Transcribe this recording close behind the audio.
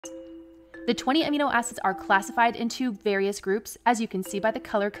The 20 amino acids are classified into various groups, as you can see by the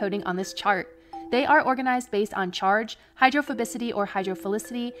color coding on this chart. They are organized based on charge, hydrophobicity or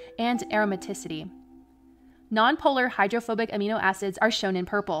hydrophilicity, and aromaticity. Nonpolar hydrophobic amino acids are shown in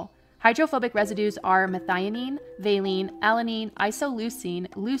purple. Hydrophobic residues are methionine, valine, alanine, isoleucine,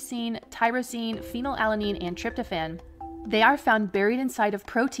 leucine, tyrosine, phenylalanine, and tryptophan. They are found buried inside of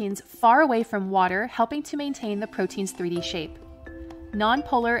proteins far away from water, helping to maintain the protein's 3D shape.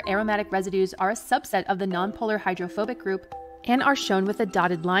 Nonpolar aromatic residues are a subset of the nonpolar hydrophobic group and are shown with a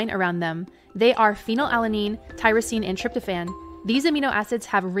dotted line around them. They are phenylalanine, tyrosine, and tryptophan. These amino acids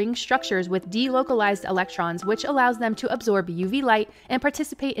have ring structures with delocalized electrons, which allows them to absorb UV light and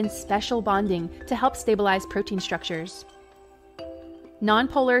participate in special bonding to help stabilize protein structures.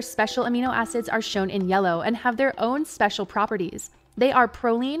 Nonpolar special amino acids are shown in yellow and have their own special properties. They are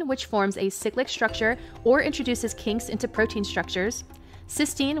proline, which forms a cyclic structure or introduces kinks into protein structures,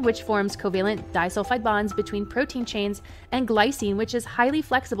 cysteine, which forms covalent disulfide bonds between protein chains, and glycine, which is highly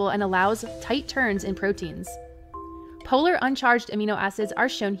flexible and allows tight turns in proteins. Polar uncharged amino acids are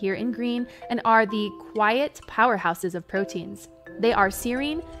shown here in green and are the quiet powerhouses of proteins. They are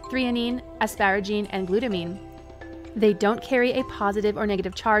serine, threonine, asparagine, and glutamine. They don't carry a positive or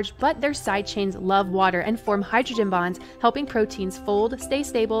negative charge, but their side chains love water and form hydrogen bonds, helping proteins fold, stay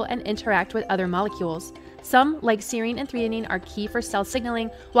stable, and interact with other molecules. Some, like serine and threonine, are key for cell signaling,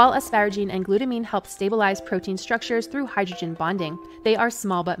 while asparagine and glutamine help stabilize protein structures through hydrogen bonding. They are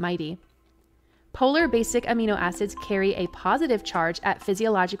small but mighty. Polar basic amino acids carry a positive charge at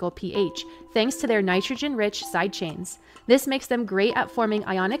physiological pH, thanks to their nitrogen-rich side chains. This makes them great at forming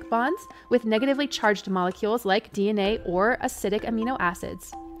ionic bonds with negatively charged molecules like DNA or acidic amino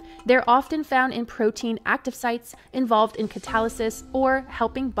acids. They're often found in protein active sites involved in catalysis or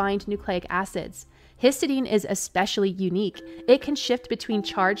helping bind nucleic acids. Histidine is especially unique. It can shift between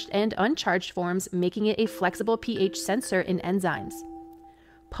charged and uncharged forms, making it a flexible pH sensor in enzymes.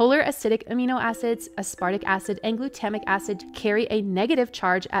 Polar acidic amino acids, aspartic acid, and glutamic acid carry a negative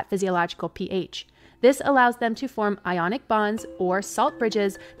charge at physiological pH. This allows them to form ionic bonds or salt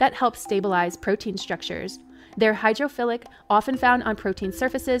bridges that help stabilize protein structures. They're hydrophilic, often found on protein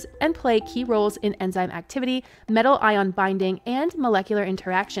surfaces, and play key roles in enzyme activity, metal ion binding, and molecular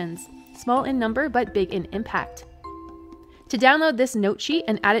interactions. Small in number but big in impact. To download this note sheet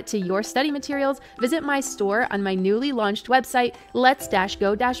and add it to your study materials, visit my store on my newly launched website,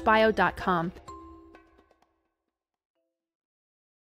 lets-go-bio.com.